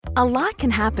A lot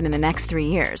can happen in the next 3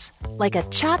 years. Like a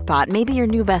chatbot may be your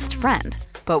new best friend.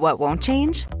 But what won't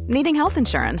change? Needing health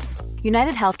insurance.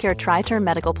 United Healthcare Tri-Term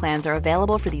Medical Plans are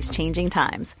available for these changing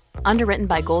times. Underwritten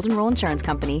by Golden Rule Insurance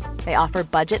Company, they offer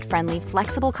budget-friendly,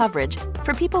 flexible coverage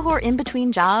for people who are in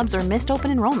between jobs or missed open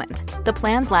enrollment. The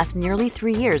plans last nearly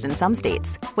 3 years in some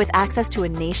states, with access to a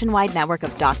nationwide network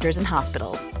of doctors and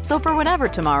hospitals. So for whatever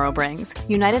tomorrow brings,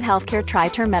 United Healthcare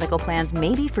Tri-Term Medical Plans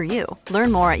may be for you.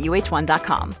 Learn more at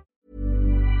uh1.com.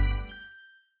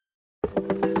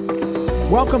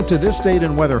 Welcome to This Date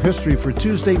in Weather History for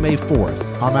Tuesday, May 4th.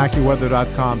 I'm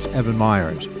AccuWeather.com's Evan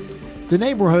Myers. The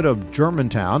neighborhood of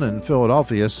Germantown in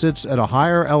Philadelphia sits at a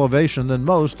higher elevation than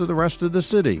most of the rest of the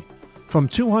city. From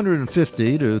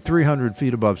 250 to 300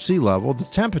 feet above sea level, the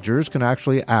temperatures can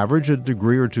actually average a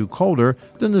degree or two colder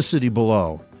than the city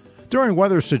below. During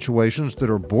weather situations that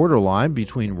are borderline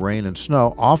between rain and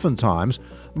snow, oftentimes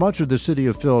much of the city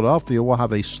of Philadelphia will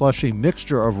have a slushy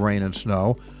mixture of rain and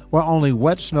snow, while only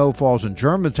wet snow falls in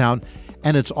Germantown,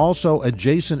 and it's also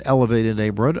adjacent elevated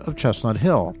neighborhood of Chestnut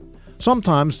Hill,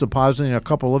 sometimes depositing a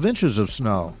couple of inches of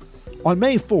snow. On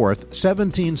May 4th,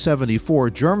 1774,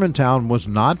 Germantown was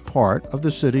not part of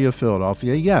the city of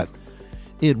Philadelphia yet.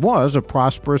 It was a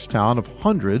prosperous town of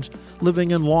hundreds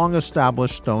living in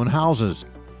long-established stone houses.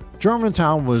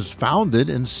 Germantown was founded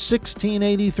in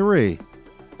 1683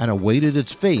 and awaited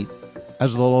its fate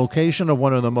as the location of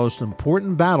one of the most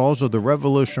important battles of the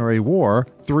Revolutionary War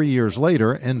 3 years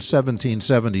later in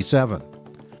 1777.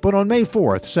 But on May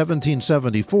 4th,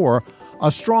 1774,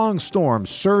 a strong storm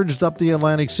surged up the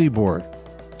Atlantic seaboard.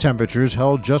 Temperatures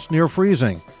held just near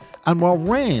freezing, and while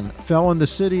rain fell in the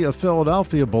city of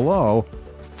Philadelphia below,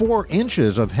 4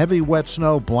 inches of heavy wet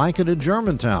snow blanketed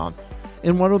Germantown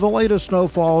in one of the latest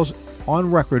snowfalls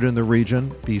on record in the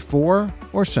region before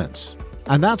or since.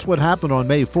 And that's what happened on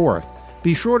May 4th.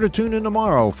 Be sure to tune in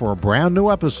tomorrow for a brand new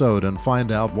episode and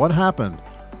find out what happened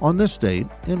on this date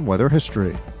in weather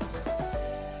history.